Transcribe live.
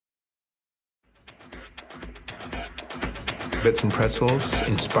Bits and Pretzels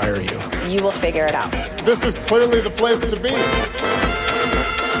inspire you. You will figure it out. This is clearly the place to be.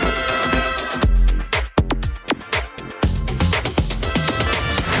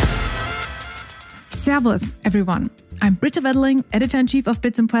 Servus, everyone. I'm Britta Weddeling, Editor-in-Chief of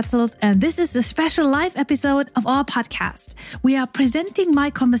Bits and Pretzels, and this is a special live episode of our podcast. We are presenting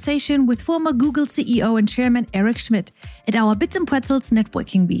my conversation with former Google CEO and Chairman Eric Schmidt at our Bits and Pretzels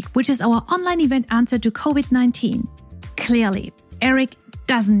Networking Week, which is our online event answer to COVID-19. Clearly, Eric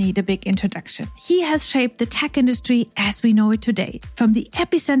doesn't need a big introduction. He has shaped the tech industry as we know it today, from the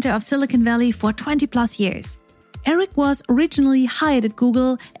epicenter of Silicon Valley for 20 plus years. Eric was originally hired at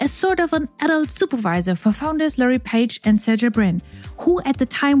Google as sort of an adult supervisor for founders Larry Page and Sergey Brin, who at the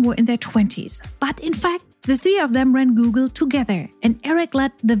time were in their 20s. But in fact, the three of them ran Google together, and Eric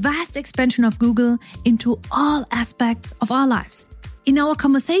led the vast expansion of Google into all aspects of our lives. In our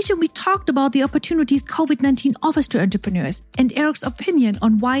conversation, we talked about the opportunities COVID-19 offers to entrepreneurs and Eric's opinion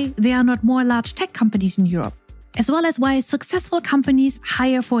on why there are not more large tech companies in Europe, as well as why successful companies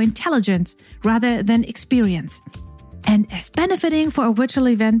hire for intelligence rather than experience. And as benefiting for a virtual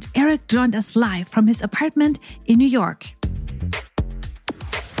event, Eric joined us live from his apartment in New York.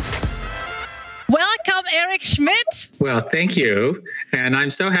 Welcome, Eric Schmidt. Well, thank you. And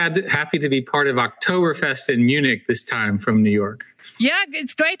I'm so happy to be part of Oktoberfest in Munich this time from New York. Yeah,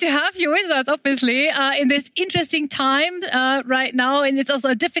 it's great to have you with us, obviously, in this interesting time right now. And it's also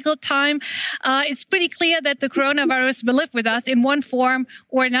a difficult time. It's pretty clear that the coronavirus will live with us in one form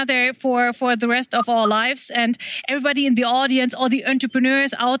or another for the rest of our lives. And everybody in the audience, all the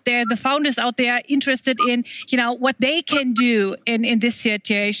entrepreneurs out there, the founders out there are interested in, what they can do in this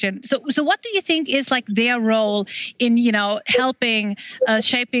situation. So what do you think is like their role in, helping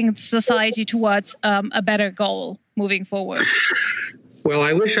shaping society towards a better goal moving forward? Well,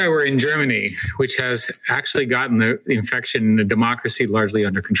 I wish I were in Germany, which has actually gotten the infection and the democracy largely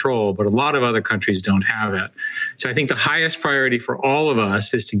under control, but a lot of other countries don't have it. So I think the highest priority for all of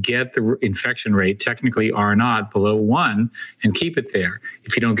us is to get the infection rate, technically R naught, below 1 and keep it there.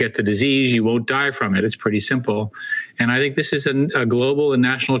 If you don't get the disease, you won't die from it. It's pretty simple. And I think this is a global and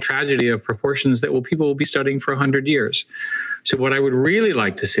national tragedy of proportions that people will be studying for 100 years. So what I would really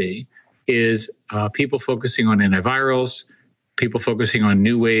like to see is people focusing on antivirals, people focusing on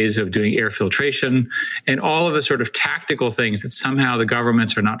new ways of doing air filtration, and all of the sort of tactical things that somehow the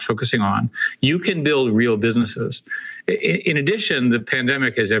governments are not focusing on. You can build real businesses. In addition, the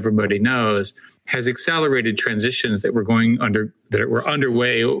pandemic, as everybody knows, has accelerated transitions that were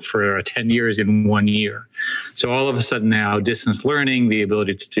underway for 10 years in 1 year. So all of a sudden now, distance learning, the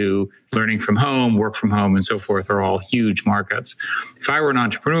ability to do learning from home, work from home, and so forth are all huge markets. If I were an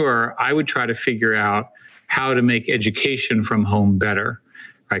entrepreneur, I would try to figure out how to make education from home better,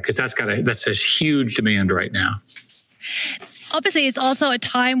 right? Because that's a huge demand right now. Obviously, it's also a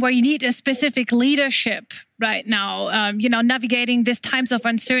time where you need a specific leadership right now, navigating these times of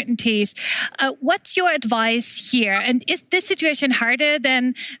uncertainties. What's your advice here? And is this situation harder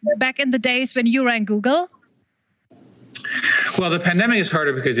than back in the days when you ran Google? Well, the pandemic is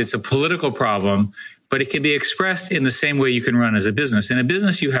harder because it's a political problem, but it can be expressed in the same way you can run as a business. In a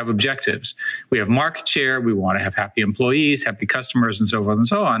business, you have objectives. We have market share. We want to have happy employees, happy customers, and so forth and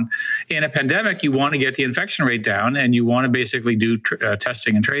so on. In a pandemic, you want to get the infection rate down, and you want to basically do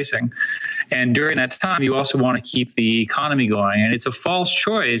testing and tracing. And during that time, you also want to keep the economy going. And it's a false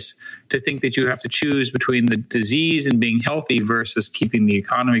choice to think that you have to choose between the disease and being healthy versus keeping the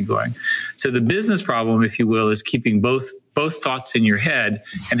economy going. So the business problem, if you will, is keeping both thoughts in your head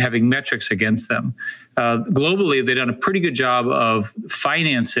and having metrics against them. Globally, they've done a pretty good job of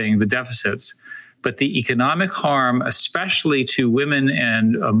financing the deficits, but the economic harm, especially to women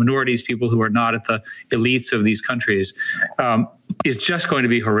and minorities, people who are not at the elites of these countries, is just going to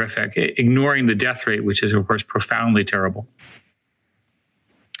be horrific, ignoring the death rate, which is, of course, profoundly terrible.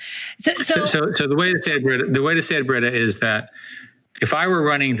 So the way to say it, Britta, is that if I were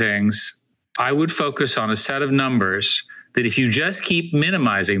running things, I would focus on a set of numbers that if you just keep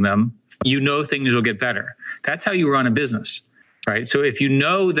minimizing them, things will get better. That's how you run a business, right? So if you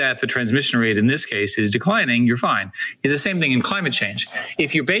know that the transmission rate in this case is declining, you're fine. It's the same thing in climate change.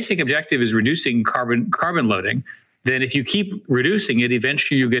 If your basic objective is reducing carbon loading, then if you keep reducing it,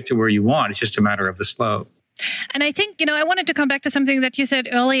 eventually you get to where you want. It's just a matter of the slope. And I think, I wanted to come back to something that you said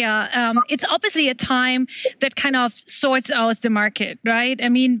earlier. It's obviously a time that kind of sorts out the market, right? I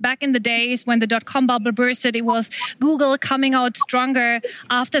mean, back in the days when the dot-com bubble bursted, it was Google coming out stronger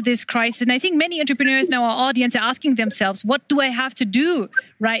after this crisis. And I think many entrepreneurs in our audience are asking themselves, what do I have to do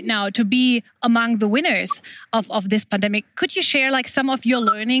right now to be among the winners of this pandemic? Could you share like some of your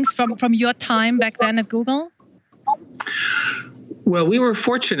learnings from your time back then at Google? Well, we were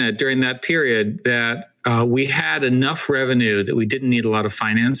fortunate during that period that we had enough revenue that we didn't need a lot of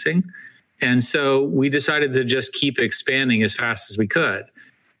financing. And so we decided to just keep expanding as fast as we could.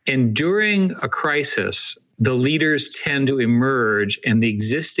 And during a crisis, the leaders tend to emerge and the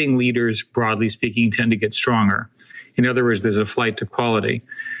existing leaders, broadly speaking, tend to get stronger. In other words, there's a flight to quality.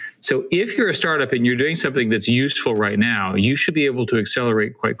 So if you're a startup and you're doing something that's useful right now, you should be able to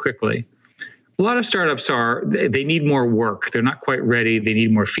accelerate quite quickly. A lot of startups they need more work. They're not quite ready. They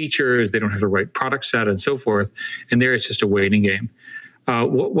need more features. They don't have the right product set and so forth. And there it's just a waiting game.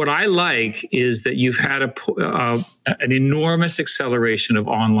 What I like is that you've had an enormous acceleration of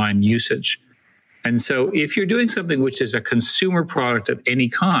online usage. And so if you're doing something which is a consumer product of any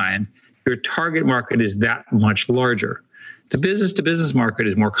kind, your target market is that much larger. The business-to-business market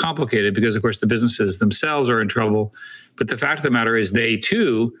is more complicated because, of course, the businesses themselves are in trouble. But the fact of the matter is they,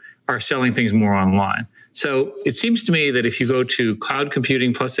 too, are selling things more online. So it seems to me that if you go to cloud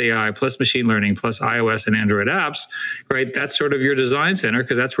computing plus AI plus machine learning plus iOS and Android apps, right, that's sort of your design center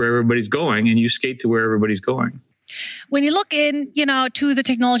because that's where everybody's going and you skate to where everybody's going. When you look in, to the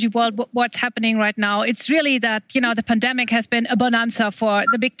technology world, what's happening right now, it's really that, the pandemic has been a bonanza for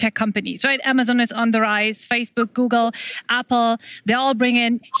the big tech companies, right? Amazon is on the rise, Facebook, Google, Apple, they all bring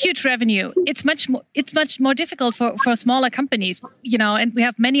in huge revenue. It's much more difficult for smaller companies, and we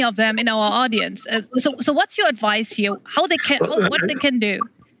have many of them in our audience. So what's your advice here? What they can do?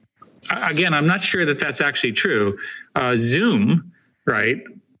 Again, I'm not sure that that's actually true. Zoom, right,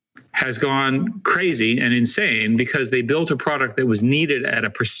 has gone crazy and insane because they built a product that was needed at a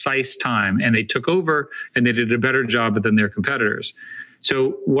precise time and they took over and they did a better job than their competitors.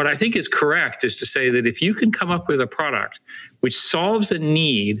 So what I think is correct is to say that if you can come up with a product which solves a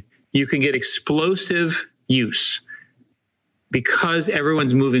need, you can get explosive use because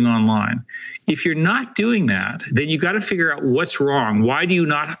everyone's moving online. If you're not doing that, then you got to figure out what's wrong. Why are you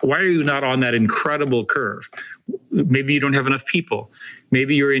not on that incredible curve? Maybe you don't have enough people.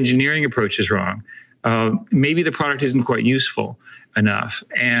 Maybe your engineering approach is wrong. Maybe the product isn't quite useful enough.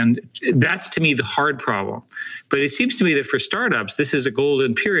 And that's, to me, the hard problem. But it seems to me that for startups, this is a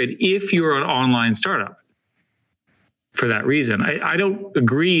golden period if you're an online startup. For that reason, I don't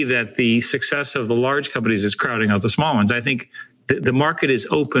agree that the success of the large companies is crowding out the small ones. I think the market is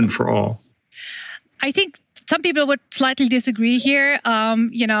open for all. I think some people would slightly disagree here.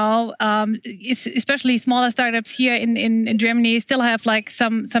 Especially smaller startups here in Germany still have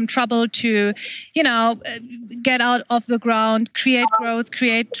some trouble to, get out of the ground, create growth,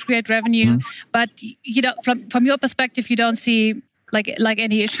 create revenue. Mm-hmm. But from your perspective, you don't see like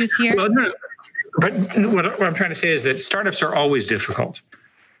any issues here. Well, no. But what I'm trying to say is that startups are always difficult,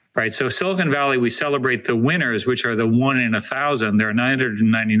 right? So Silicon Valley, we celebrate the winners, which are the 1 in 1,000. There are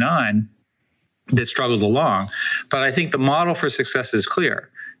 999 that struggled along. But I think the model for success is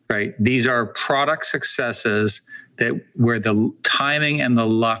clear, right? These are product successes where the timing and the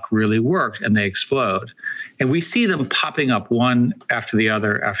luck really worked and they explode. And we see them popping up one after the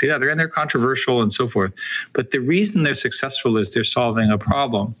other, and they're controversial and so forth. But the reason they're successful is they're solving a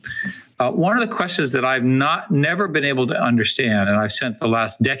problem. One of the questions that I've never been able to understand, and I've spent the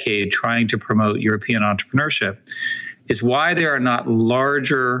last decade trying to promote European entrepreneurship, is why there are not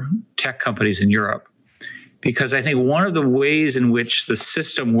larger tech companies in Europe. Because I think one of the ways in which the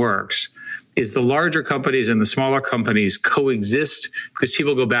system works is the larger companies and the smaller companies coexist because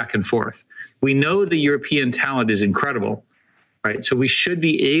people go back and forth. We know the European talent is incredible, right? So we should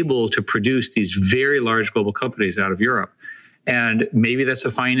be able to produce these very large global companies out of Europe. And maybe that's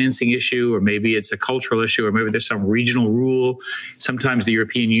a financing issue, or maybe it's a cultural issue, or maybe there's some regional rule. Sometimes the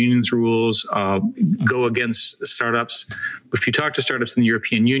European Union's rules go against startups. If you talk to startups in the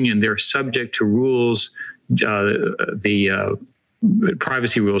European Union, they're subject to rules, the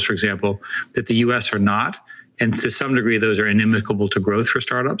privacy rules, for example, that the US are not. And to some degree, those are inimical to growth for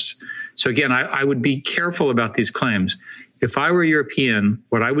startups. So again, I would be careful about these claims. If I were European,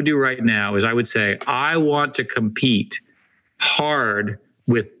 what I would do right now is I would say, I want to compete hard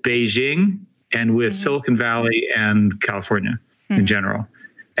with Beijing and with Silicon Valley and California in general.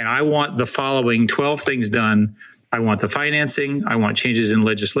 And I want the following 12 things done. I want the financing, I want changes in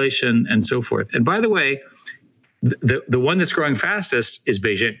legislation and so forth. And by the way, the one that's growing fastest is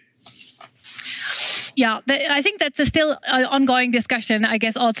Beijing. Yeah, I think that's still an ongoing discussion, I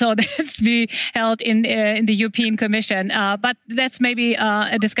guess, also that's to be held in the European Commission. But that's maybe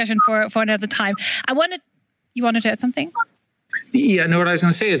a discussion for another time. You wanted to add something? Yeah, no, what I was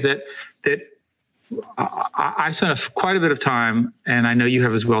going to say is that I spent quite a bit of time, and I know you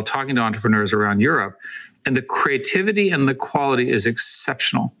have as well, talking to entrepreneurs around Europe, and the creativity and the quality is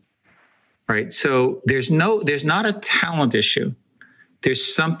exceptional, right? So there's not a talent issue.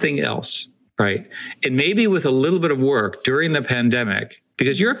 there's something else, right? And maybe with a little bit of work during the pandemic,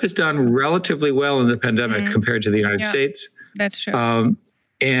 because Europe has done relatively well in the pandemic compared to the United States. That's true.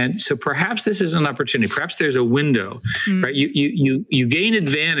 And so perhaps this is an opportunity. Perhaps there's a window, right? You gain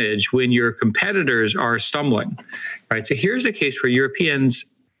advantage when your competitors are stumbling, right? So here's a case where Europeans,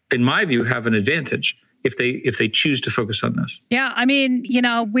 in my view, have an advantage if they choose to focus on this. Yeah, I mean,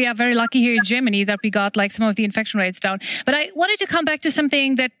 we are very lucky here in Germany that we got like some of the infection rates down. But I wanted to come back to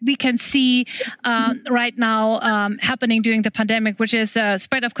something that we can see right now happening during the pandemic, which is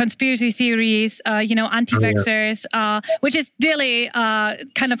spread of conspiracy theories, anti-vaxxers, which is really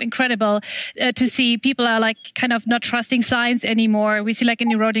kind of incredible to see. People are like kind of not trusting science anymore. We see like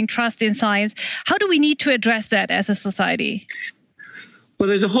an eroding trust in science. How do we need to address that as a society? Well,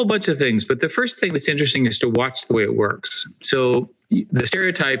 there's a whole bunch of things, but the first thing that's interesting is to watch the way it works. So the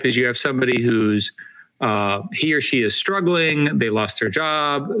stereotype is you have somebody who's he or she is struggling, they lost their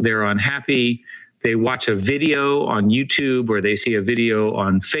job, they're unhappy, they watch a video on YouTube or they see a video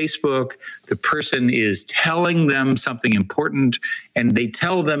on Facebook, the person is telling them something important and they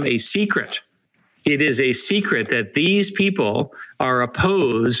tell them a secret. It is a secret that these people are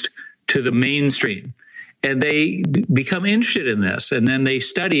opposed to the mainstream. And they become interested in this, and then they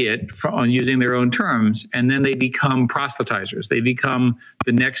study it on using their own terms, and then they become proselytizers. They become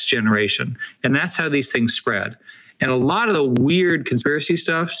the next generation. And that's how these things spread. And a lot of the weird conspiracy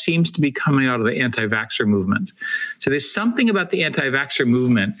stuff seems to be coming out of the anti-vaxxer movement. So there's something about the anti-vaxxer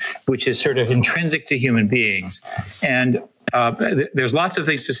movement which is sort of intrinsic to human beings. And there's lots of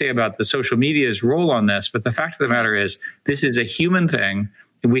things to say about the social media's role on this, but the fact of the matter is this is a human thing,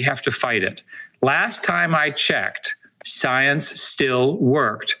 and we have to fight it. Last time I checked, science still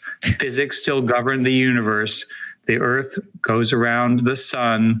worked. Physics still governed the universe. The Earth goes around the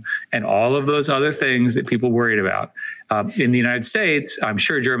sun and all of those other things that people worried about. In the United States, I'm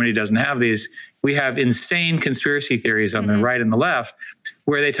sure Germany doesn't have these. We have insane conspiracy theories on the right and the left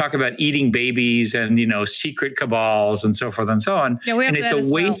where they talk about eating babies and, secret cabals and so forth and so on. Yeah, we have and it's that a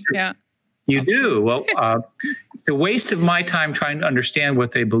as waste. well. Yeah. You do. Well, it's a waste of my time trying to understand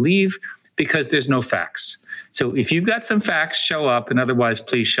what they believe because there's no facts. So if you've got some facts, show up, and otherwise,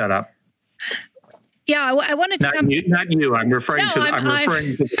 please shut up. Yeah, I wanted to not you. I'm referring to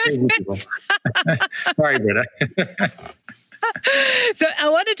the people. Sorry, Britta. So I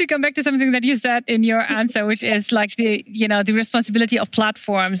wanted to come back to something that you said in your answer, which is like the responsibility of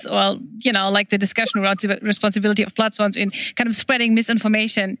platforms, or, like the discussion around the responsibility of platforms in kind of spreading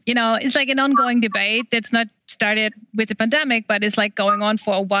misinformation. It's like an ongoing debate that's not started with the pandemic, but it's like going on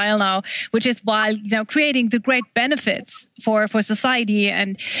for a while now, which is why, creating the great benefits for society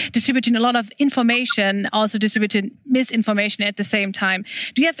and distributing a lot of information, also distributing misinformation at the same time.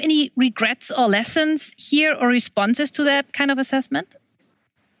 Do you have any regrets or lessons here or responses to that kind of assessment?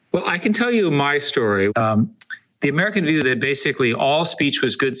 Well, I can tell you my story. The American view that basically all speech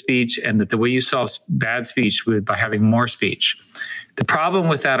was good speech and that the way you solve bad speech was by having more speech. The problem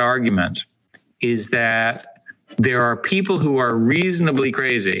with that argument is that there are people who are reasonably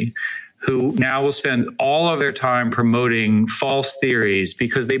crazy who now will spend all of their time promoting false theories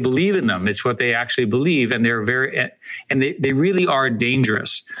because they believe in them. It's what they actually believe, and they really are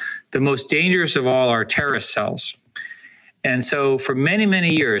dangerous. The most dangerous of all are terrorist cells. And so for many,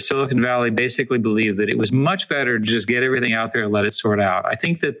 many years, Silicon Valley basically believed that it was much better to just get everything out there and let it sort out. I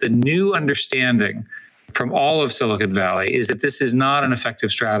think that the new understanding from all of Silicon Valley is that this is not an effective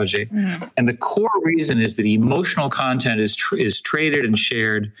strategy. Mm-hmm. And the core reason is that emotional content is traded and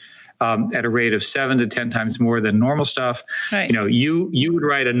shared at a rate of 7 to 10 times more than normal stuff. Right. You would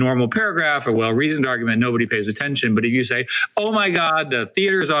write a normal paragraph, a well-reasoned argument, nobody pays attention. But if you say, oh my God, the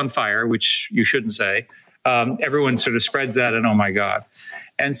theater is on fire, which you shouldn't say, everyone sort of spreads that and oh my God.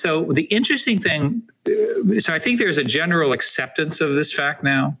 And so the interesting thing, so I think there's a general acceptance of this fact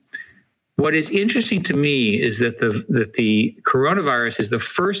now. What is interesting to me is that the coronavirus is the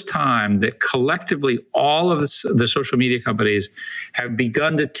first time that collectively all of the social media companies have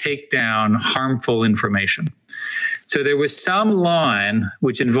begun to take down harmful information. So there was some line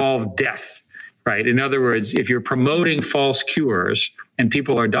which involved death, right? In other words, if you're promoting false cures and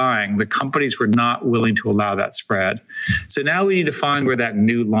people are dying, the companies were not willing to allow that spread. So now we need to find where that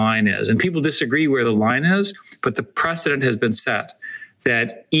new line is. And people disagree where the line is, but the precedent has been set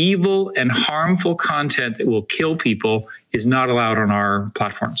that evil and harmful content that will kill people is not allowed on our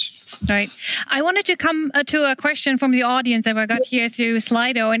platforms. Right. I wanted to come to a question from the audience that I got here through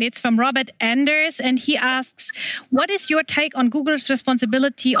Slido, and it's from Robert Anders, and he asks, what is your take on Google's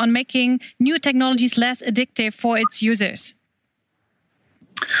responsibility on making new technologies less addictive for its users?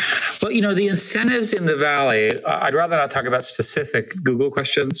 Well, the incentives in the Valley, I'd rather not talk about specific Google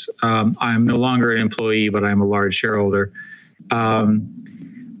questions. I'm no longer an employee, but I'm a large shareholder.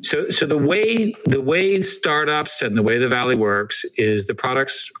 So the way startups and the way the Valley works is the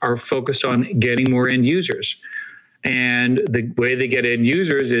products are focused on getting more end users. And the way they get end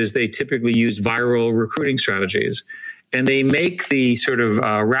users is they typically use viral recruiting strategies. And they make the sort of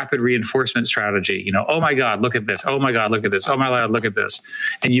rapid reinforcement strategy, oh my God, look at this. Oh my God, look at this. Oh my God, look at this.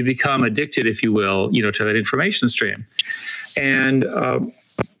 And you become addicted, if you will, to that information stream. And,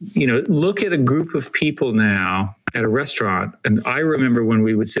 look at a group of people now at a restaurant. And I remember when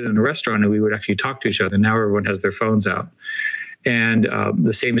we would sit in a restaurant and we would actually talk to each other. Now everyone has their phones out. And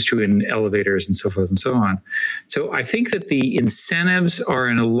the same is true in elevators and so forth and so on. So I think that the incentives are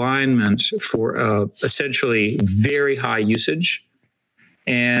in alignment for essentially very high usage.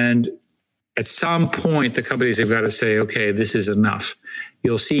 And at some point, the companies have got to say, okay, this is enough.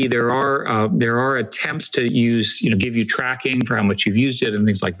 You'll see there are attempts to use, give you tracking for how much you've used it and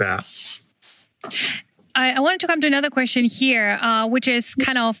things like that. I wanted to come to another question here, which is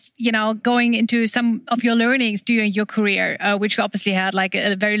kind of, going into some of your learnings during your career, which you obviously had like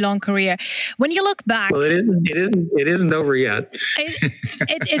a very long career. When you look back, well, it isn't over yet.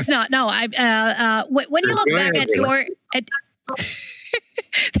 It's not. No, when you look back at your.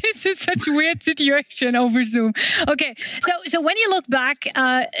 This is such a weird situation over Zoom. Okay, so when you look back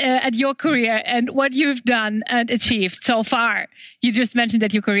at your career and what you've done and achieved so far, you just mentioned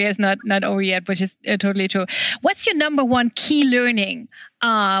that your career is not over yet, which is totally true. What's your number one key learning,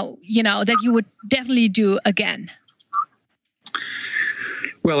 that you would definitely do again?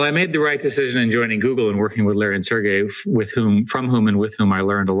 Well, I made the right decision in joining Google and working with Larry and Sergey, from whom I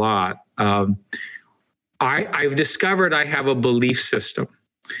learned a lot. I've discovered I have a belief system,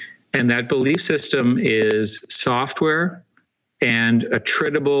 and that belief system is software and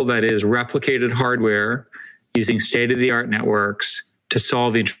attritable, that is replicated hardware using state-of-the-art networks to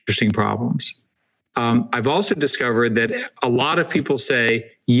solve interesting problems. I've also discovered that a lot of people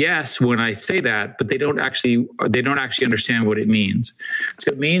say yes when I say that, but they don't actually understand what it means.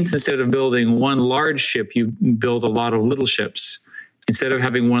 So it means instead of building one large ship, you build a lot of little ships. Instead of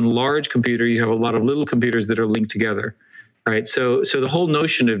having one large computer, you have a lot of little computers that are linked together, right? So the whole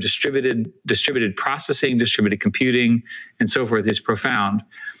notion of distributed processing, distributed computing, and so forth is profound.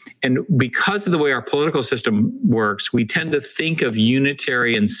 And because of the way our political system works, we tend to think of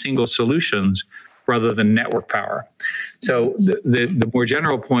unitary and single solutions rather than network power. So the more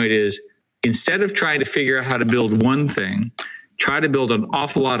general point is, instead of trying to figure out how to build one thing, try to build an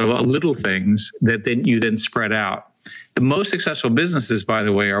awful lot of little things that you then spread out. The most successful businesses, by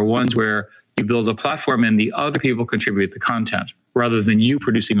the way, are ones where you build a platform and the other people contribute the content rather than you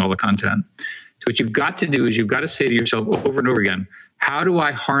producing all the content. So what you've got to do is you've got to say to yourself over and over again, how do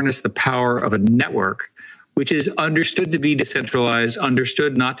I harness the power of a network, which is understood to be decentralized,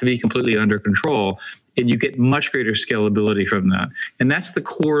 understood not to be completely under control, and you get much greater scalability from that. And that's the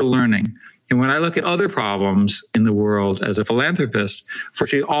core learning. And when I look at other problems in the world as a philanthropist,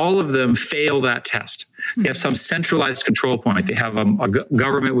 fortunately, all of them fail that test. They have some centralized control point. They have a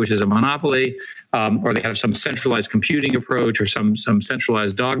government which is a monopoly, or they have some centralized computing approach or some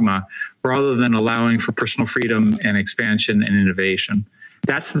centralized dogma, rather than allowing for personal freedom and expansion and innovation.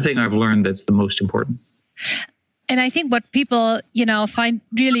 That's the thing I've learned that's the most important. And I think what people, find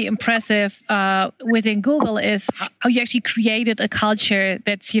really impressive within Google is how you actually created a culture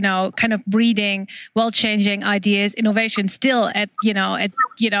that's, kind of breeding world-changing ideas, innovation. Still at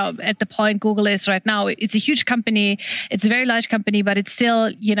the point Google is right now. It's a huge company. It's a very large company, but it's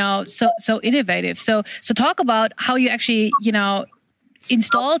still, so innovative. So talk about how you actually,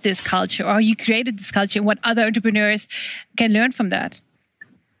 installed this culture, or how you created this culture, and what other entrepreneurs can learn from that.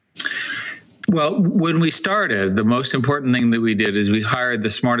 Well, when we started, the most important thing that we did is we hired the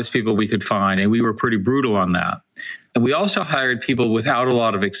smartest people we could find, and we were pretty brutal on that. And we also hired people without a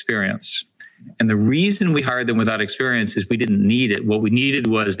lot of experience. And the reason we hired them without experience is we didn't need it. What we needed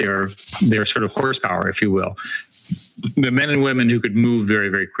was their sort of horsepower, if you will, the men and women who could move very,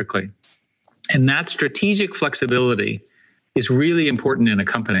 very quickly. And that strategic flexibility is really important in a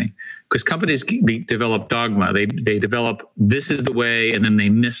company, because companies develop dogma. They develop, this is the way, and then they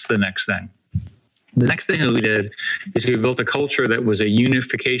miss the next thing. The next thing that we did is we built a culture that was a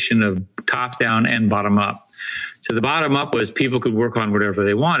unification of top down and bottom up. So the bottom up was people could work on whatever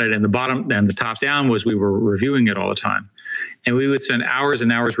they wanted, and the top down was we were reviewing it all the time. And we would spend hours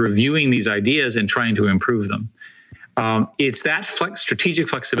and hours reviewing these ideas and trying to improve them. It's that strategic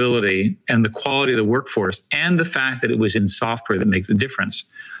flexibility and the quality of the workforce and the fact that it was in software that makes the difference.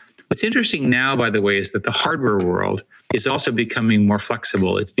 What's interesting now, by the way, is that the hardware world is also becoming more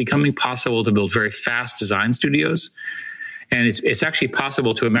flexible. It's becoming possible to build very fast design studios. And it's actually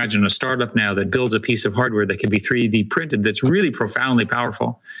possible to imagine a startup now that builds a piece of hardware that can be 3D printed that's really profoundly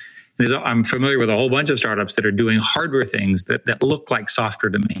powerful. I'm familiar with a whole bunch of startups that are doing hardware things that look like software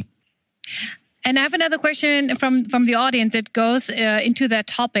to me. And I have another question from the audience that goes into that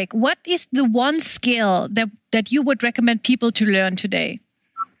topic. What is the one skill that you would recommend people to learn today?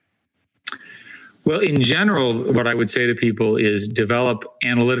 Well, in general, what I would say to people is develop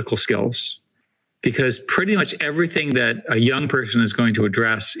analytical skills, because pretty much everything that a young person is going to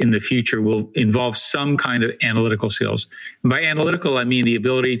address in the future will involve some kind of analytical skills. And by analytical, I mean the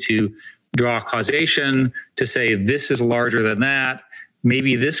ability to draw causation, to say this is larger than that.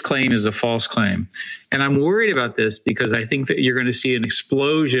 Maybe this claim is a false claim. And I'm worried about this because I think that you're going to see an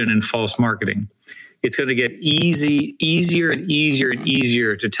explosion in false marketing. It's going to get easier and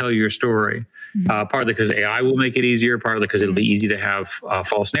easier to tell your story. Partly because AI will make it easier, partly because it'll be easy to have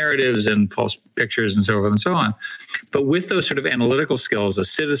false narratives and false pictures and so forth and so on. But with those sort of analytical skills, a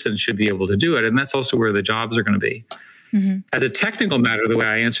citizen should be able to do it. And that's also where the jobs are going to be. Mm-hmm. As a technical matter, the way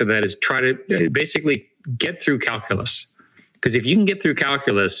I answer that is try to basically get through calculus. Because if you can get through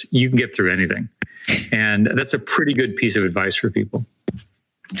calculus, you can get through anything. And that's a pretty good piece of advice for people.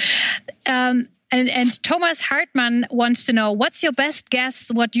 And Thomas Hartmann wants to know, what's your best guess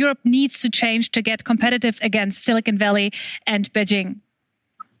what Europe needs to change to get competitive against Silicon Valley and Beijing?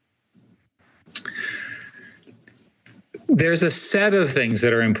 There's a set of things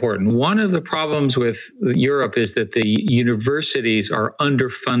that are important. One of the problems with Europe is that the universities are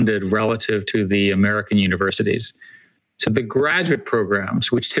underfunded relative to the American universities. So the graduate programs,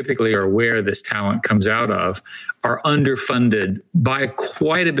 which typically are where this talent comes out of, are underfunded by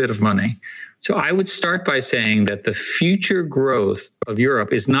quite a bit of money. So I would start by saying that the future growth of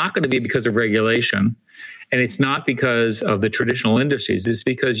Europe is not going to be because of regulation, and it's not because of the traditional industries. It's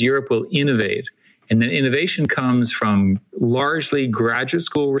because Europe will innovate. And then innovation comes from largely graduate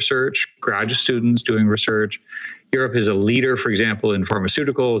school research, graduate students doing research. Europe is a leader, for example, in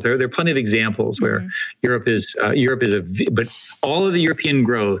pharmaceuticals. There are plenty of examples where Europe is but all of the European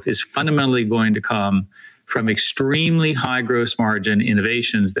growth is fundamentally going to come from extremely high gross margin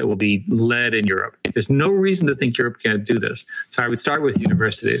innovations that will be led in Europe. There's no reason to think Europe can't do this. So I would start with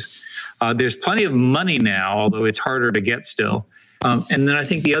universities. There's plenty of money now, although it's harder to get still. And then I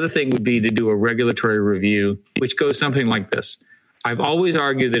think the other thing would be to do a regulatory review, which goes something like this. I've always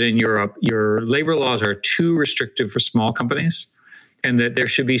argued that in Europe, your labor laws are too restrictive for small companies, and that there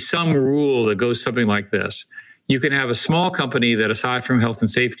should be some rule that goes something like this. You can have a small company that, aside from health and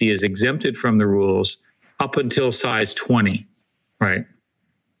safety, is exempted from the rules up until size 20, right?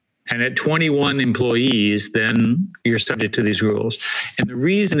 And at 21 employees, then you're subject to these rules. And the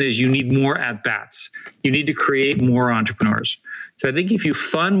reason is you need more at-bats. You need to create more entrepreneurs. So I think if you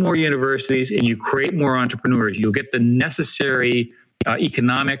fund more universities and you create more entrepreneurs, you'll get the necessary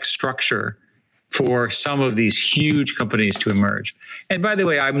economic structure for some of these huge companies to emerge. And by the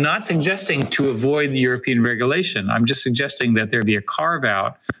way, I'm not suggesting to avoid the European regulation. I'm just suggesting that there be a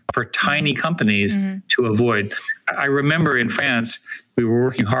carve-out for tiny companies to avoid. I remember in France, we were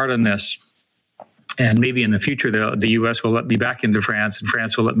working hard on this, and maybe in the future, the U.S. will let me back into France, and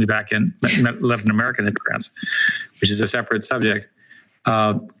France will let me back in, Latin American into France, which is a separate subject.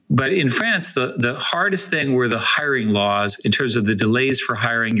 But in France, the hardest thing were the hiring laws in terms of the delays for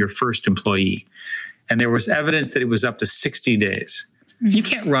hiring your first employee. And there was evidence that it was up to 60 days. You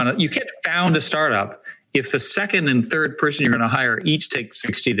can't you can't found a startup if the second and third person you're going to hire each take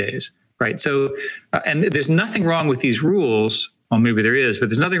 60 days, right? So, and there's nothing wrong with these rules. Well, maybe there is, but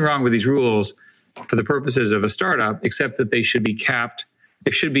there's nothing wrong with these rules for the purposes of a startup, except that they should be capped.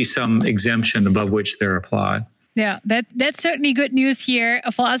 There should be some exemption above which they're applied. Yeah, that's certainly good news here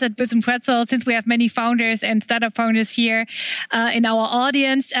for us at Bits and Pretzels, since we have many founders and startup founders here in our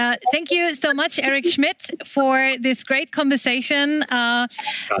audience. Thank you so much, Eric Schmidt, for this great conversation.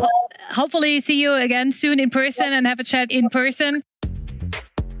 Hopefully see you again soon in person and have a chat in person.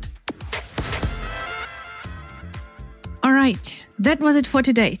 All right, that was it for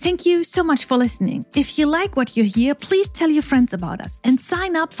today. Thank you so much for listening. If you like what you hear, please tell your friends about us and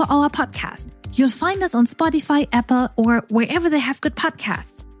sign up for our podcast. You'll find us on Spotify, Apple, or wherever they have good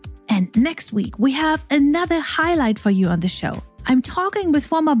podcasts. And next week, we have another highlight for you on the show. I'm talking with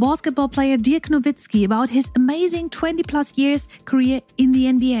former basketball player Dirk Nowitzki about his amazing 20-plus years career in the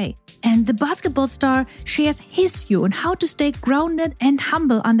NBA. And the basketball star shares his view on how to stay grounded and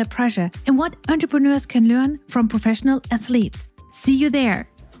humble under pressure and what entrepreneurs can learn from professional athletes. See you there.